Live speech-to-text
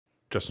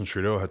Justin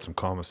Trudeau had some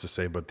comments to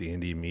say about the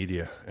Indian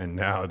media, and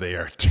now they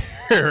are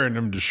tearing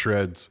them to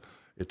shreds.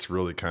 It's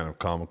really kind of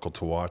comical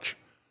to watch.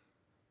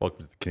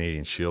 Welcome to the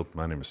Canadian Shield.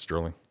 My name is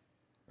Sterling.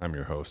 I'm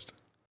your host.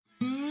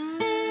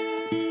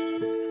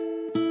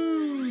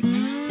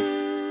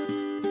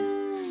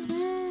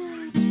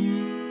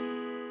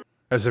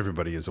 As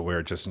everybody is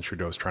aware, Justin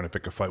Trudeau is trying to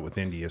pick a fight with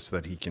India so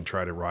that he can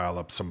try to rile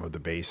up some of the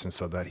base and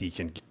so that he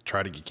can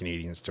try to get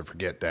Canadians to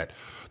forget that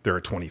there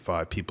are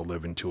 25 people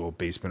living in a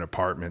basement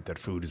apartment, that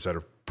food is out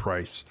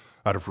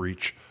of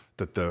reach,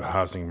 that the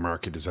housing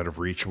market is out of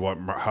reach. What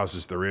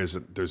houses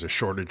there's a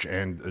shortage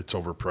and it's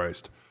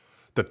overpriced.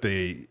 That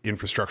the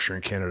infrastructure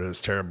in Canada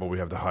is terrible. We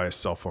have the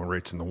highest cell phone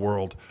rates in the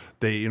world.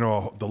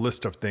 The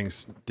list of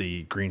things,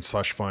 the green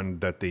slush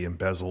fund that they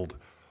embezzled,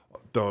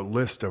 the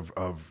list of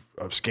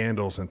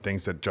scandals and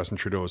things that Justin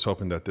Trudeau is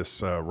hoping that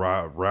this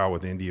row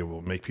with India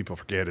will make people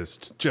forget is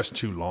just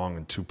too long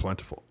and too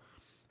plentiful.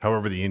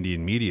 However, the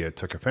Indian media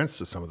took offense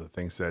to some of the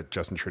things that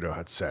Justin Trudeau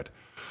had said.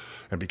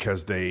 And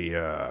because they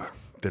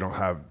don't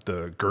have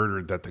the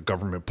girder that the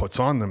government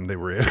puts on them, they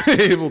were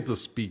able to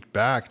speak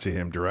back to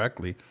him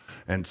directly.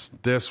 And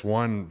this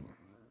one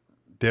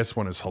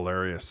is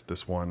hilarious.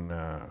 This one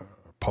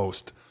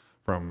post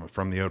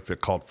from the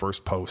outfit called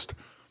First Post.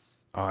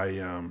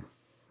 I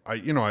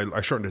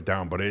shortened it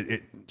down, but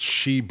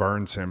she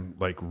burns him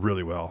like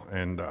really well,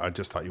 and I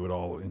just thought you would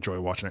all enjoy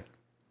watching it.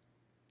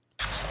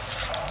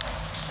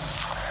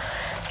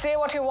 Say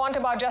what you want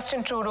about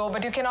Justin Trudeau,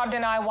 but you cannot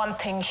deny one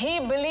thing. He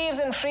believes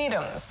in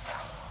freedoms,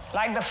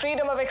 like the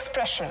freedom of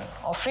expression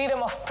or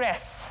freedom of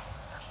press.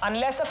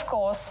 Unless, of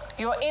course,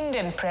 you're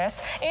Indian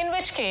press, in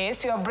which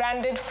case you're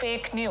branded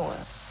fake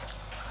news.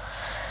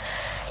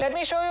 Let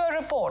me show you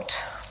a report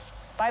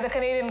by the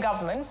Canadian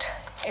government.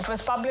 It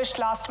was published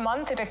last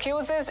month. It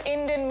accuses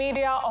Indian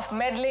media of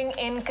meddling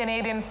in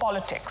Canadian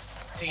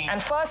politics. And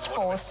First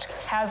Post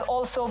has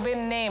also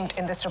been named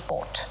in this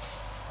report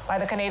by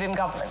the Canadian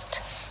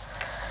government.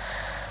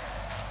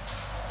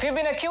 We've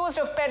been accused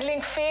of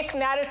peddling fake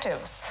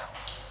narratives,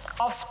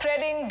 of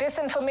spreading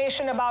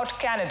disinformation about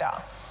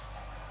Canada.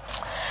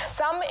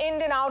 Some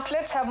Indian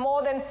outlets have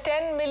more than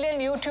 10 million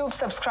YouTube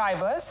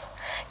subscribers.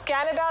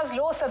 Canada's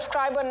low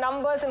subscriber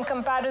numbers in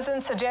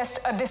comparison suggest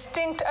a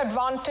distinct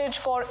advantage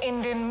for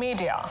Indian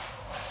media.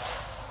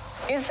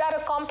 Is that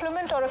a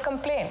compliment or a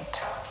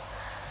complaint?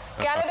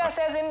 Canada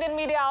says Indian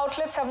media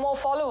outlets have more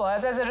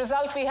followers. As a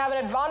result, we have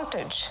an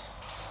advantage.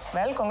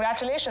 Well,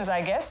 congratulations,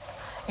 I guess.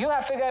 You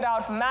have figured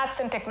out maths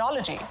and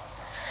technology.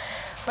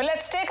 But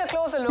let's take a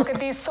closer look at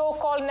these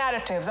so-called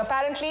narratives.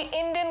 Apparently,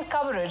 Indian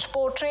coverage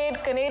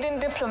portrayed Canadian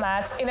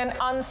diplomats in an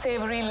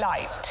unsavory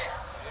light.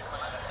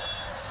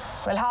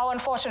 Well, how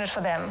unfortunate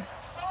for them.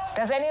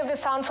 Does any of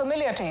this sound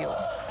familiar to you?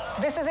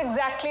 This is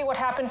exactly what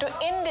happened to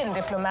Indian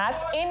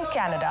diplomats in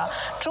Canada.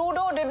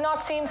 Trudeau did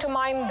not seem to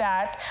mind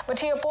that, but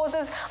he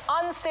opposes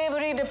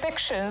unsavory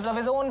depictions of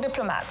his own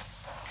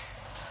diplomats.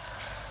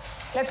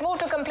 Let's move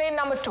to complaint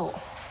number 2.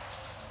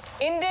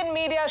 Indian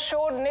media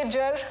showed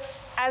Niger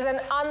as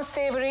an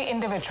unsavory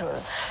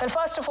individual. Well,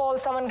 first of all,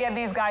 someone get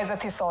these guys a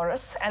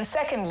thesaurus. And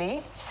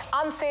secondly,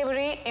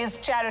 unsavory is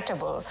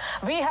charitable.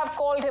 We have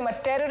called him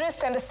a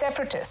terrorist and a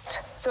separatist.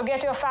 So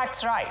get your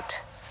facts right.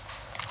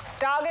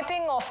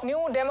 Targeting of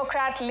New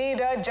Democrat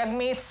leader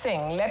Jagmeet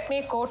Singh. Let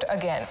me quote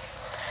again.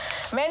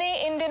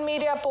 Many Indian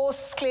media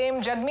posts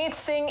claim Jagmeet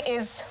Singh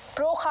is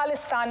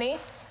pro-Khalistani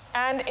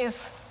and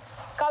is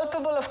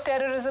culpable of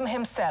terrorism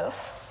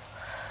himself.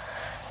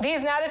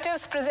 These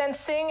narratives present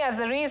Singh as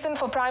the reason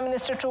for Prime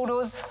Minister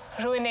Trudeau's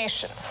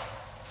ruination.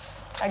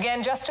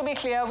 Again, just to be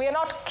clear, we are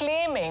not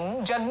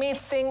claiming Jagmeet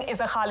Singh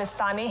is a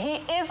Khalistani. He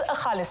is a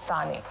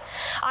Khalistani.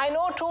 I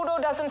know Trudeau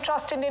doesn't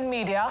trust Indian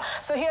media,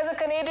 so here's a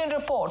Canadian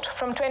report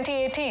from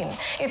 2018.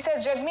 It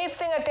says Jagmeet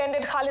Singh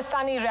attended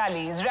Khalistani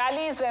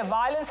rallies where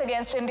violence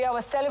against India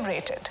was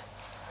celebrated.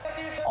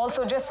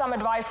 Also, just some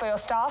advice for your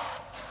staff.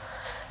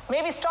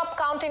 Maybe stop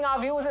counting our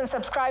views and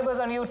subscribers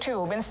on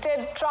YouTube.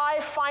 Instead, try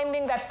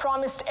finding that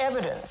promised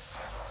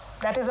evidence.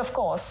 That is, of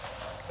course,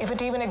 if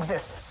it even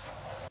exists.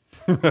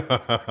 What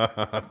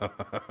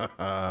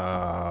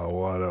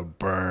a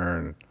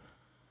burn.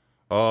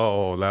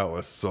 Oh, that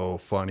was so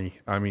funny.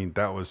 I mean,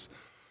 I was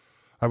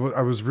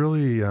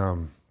really,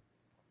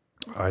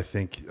 I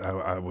think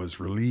I was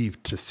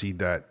relieved to see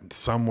that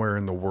somewhere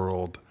in the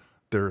world,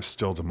 there is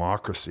still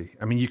democracy.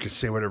 I mean, you could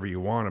say whatever you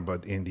want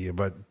about India,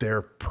 but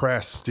their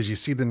press, did you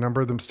see the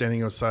number of them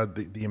standing outside,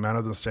 the amount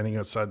of them standing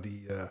outside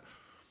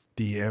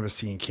the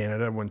embassy in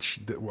Canada when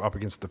up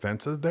against the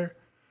fences there?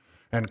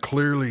 And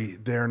clearly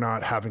they're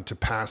not having to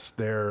pass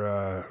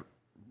their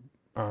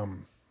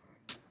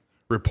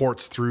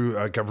reports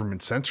through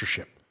government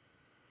censorship.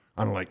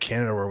 Unlike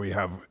Canada, where we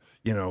have,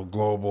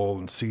 Global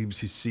and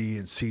CBC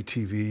and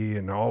CTV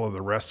and all of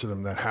the rest of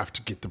them that have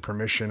to get the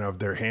permission of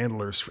their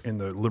handlers in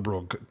the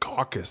Liberal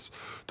caucus.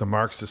 The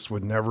Marxists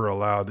would never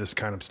allow this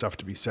kind of stuff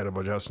to be said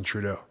about Justin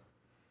Trudeau.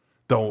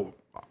 Though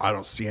I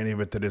don't see any of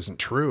it that isn't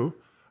true.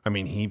 I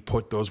mean, he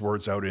put those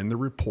words out in the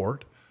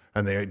report.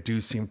 And they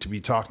do seem to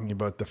be talking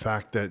about the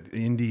fact that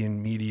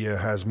Indian media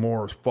has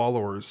more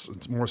followers,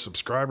 it's more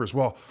subscribers.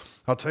 Well,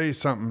 I'll tell you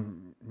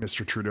something,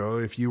 Mr. Trudeau,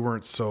 if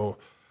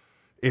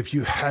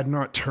you had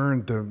not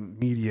turned the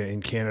media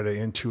in Canada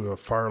into a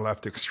far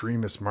left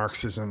extremist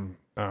Marxism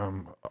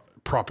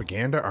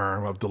propaganda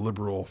arm of the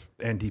Liberal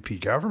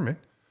NDP government,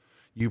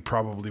 you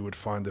probably would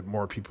find that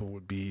more people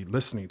would be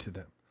listening to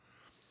them.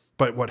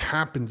 But what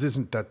happens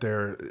isn't that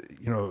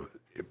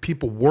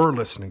people were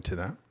listening to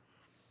them.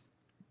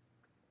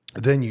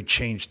 Then you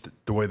changed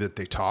the way that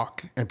they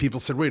talk, and people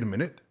said, wait a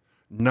minute,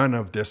 none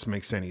of this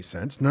makes any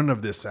sense. None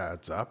of this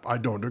adds up. I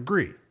don't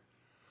agree.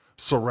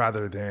 So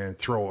rather than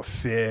throw a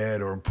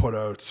fit or put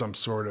out some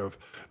sort of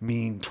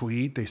mean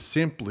tweet, they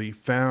simply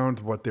found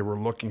what they were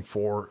looking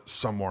for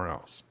somewhere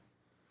else.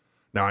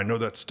 Now, I know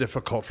that's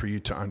difficult for you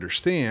to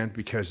understand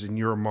because in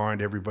your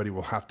mind, everybody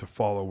will have to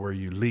follow where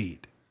you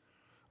lead.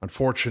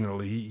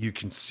 Unfortunately, you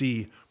can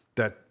see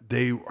that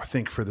they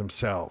think for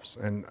themselves,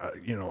 and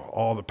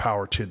all the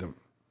power to them.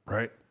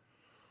 Right?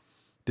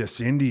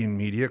 This Indian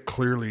media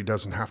clearly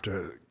doesn't have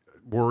to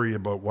worry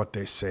about what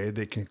they say.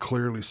 They can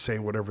clearly say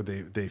whatever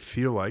they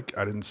feel like.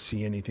 I didn't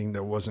see anything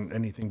that wasn't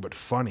anything but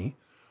funny.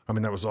 I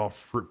mean, that was all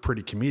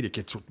pretty comedic.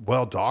 It's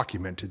well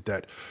documented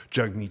that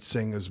Jagmeet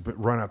Singh has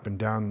run up and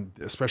down,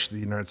 especially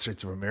the United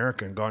States of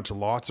America, and gone to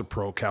lots of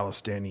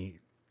pro-Khalistani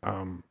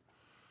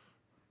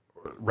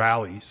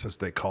rallies, as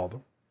they call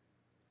them.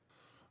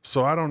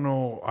 So I don't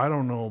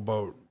know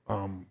about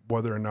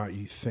whether or not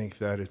you think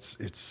that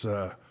it's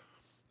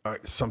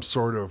some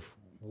sort of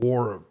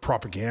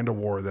propaganda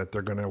war that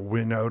they're going to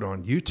win out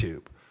on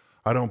YouTube.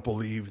 I don't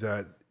believe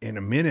that in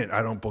a minute.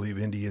 I don't believe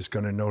India is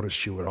going to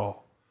notice you at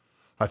all.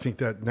 I think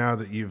that now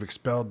that you've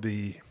expelled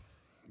the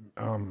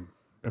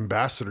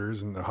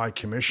ambassadors and the high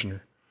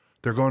commissioner,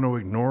 they're going to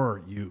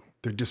ignore you.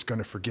 They're just going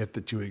to forget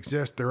that you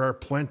exist. There are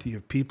plenty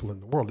of people in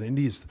the world.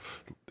 India is,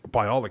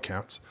 by all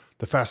accounts,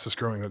 the fastest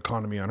growing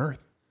economy on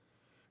earth.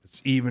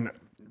 It's even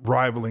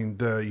rivaling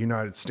the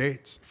United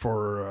States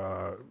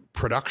for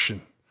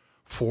production.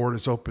 Ford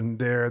is opened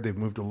there. They've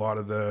moved a lot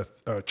of the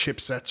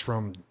chipsets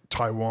from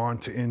Taiwan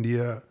to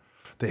India.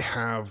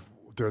 They're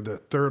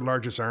the third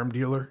largest arm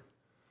dealer.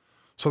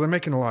 So they're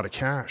making a lot of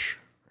cash,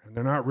 and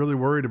they're not really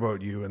worried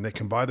about you. And they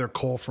can buy their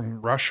coal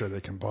from Russia.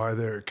 They can buy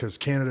because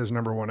Canada's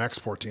 #1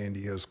 export to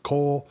India is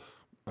coal,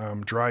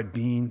 dried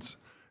beans,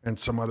 and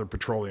some other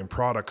petroleum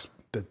products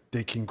that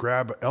they can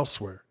grab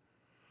elsewhere.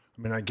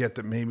 I mean, I get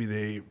that maybe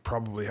they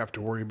probably have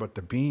to worry about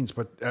the beans,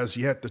 but as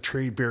yet the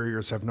trade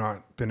barriers have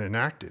not been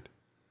enacted.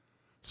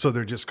 So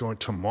they're just going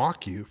to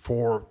mock you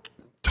for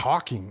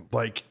talking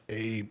like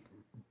a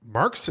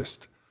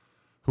Marxist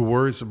who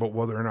worries about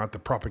whether or not the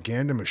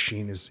propaganda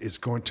machine is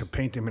going to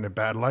paint him in a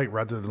bad light,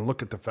 rather than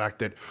look at the fact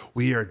that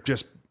we are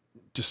just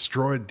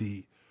destroyed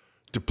the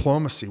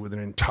diplomacy with an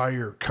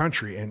entire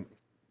country. And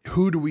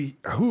who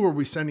are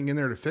we sending in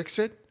there to fix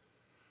it?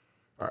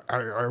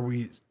 Are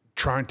we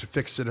trying to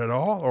fix it at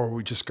all? Or are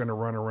we just going to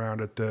run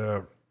around at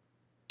the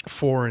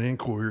foreign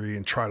inquiry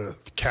and try to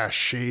cast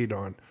shade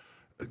on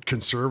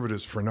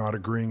conservatives for not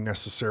agreeing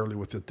necessarily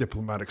with the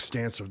diplomatic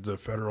stance of the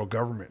federal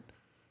government?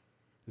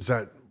 Is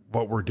that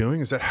what we're doing?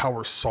 Is that how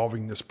we're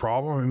solving this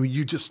problem? I mean,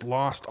 you just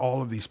lost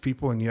all of these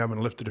people and you haven't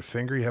lifted a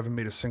finger. You haven't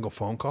made a single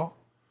phone call.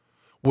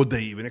 Would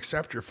they even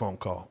accept your phone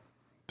call?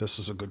 This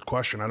is a good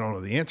question. I don't know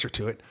the answer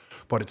to it,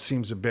 but it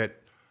seems a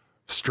bit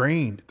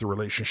strained, the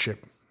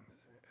relationship.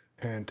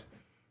 And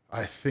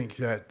I think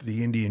that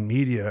the Indian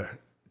media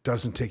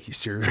doesn't take you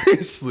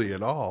seriously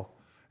at all.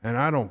 And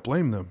I don't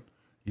blame them.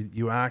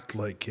 You act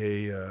like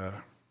you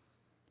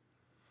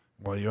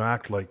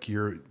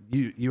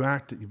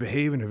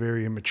behave in a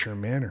very immature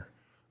manner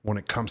when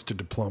it comes to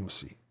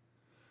diplomacy.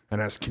 And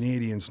as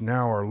Canadians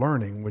now are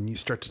learning, when you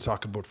start to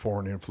talk about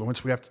foreign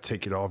influence, we have to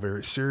take it all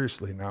very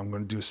seriously. Now I'm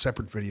going to do a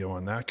separate video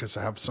on that because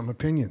I have some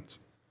opinions.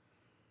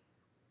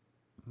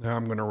 Now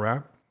I'm going to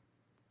wrap.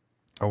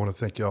 I want to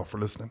thank you all for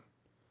listening.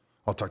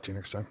 I'll talk to you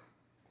next time.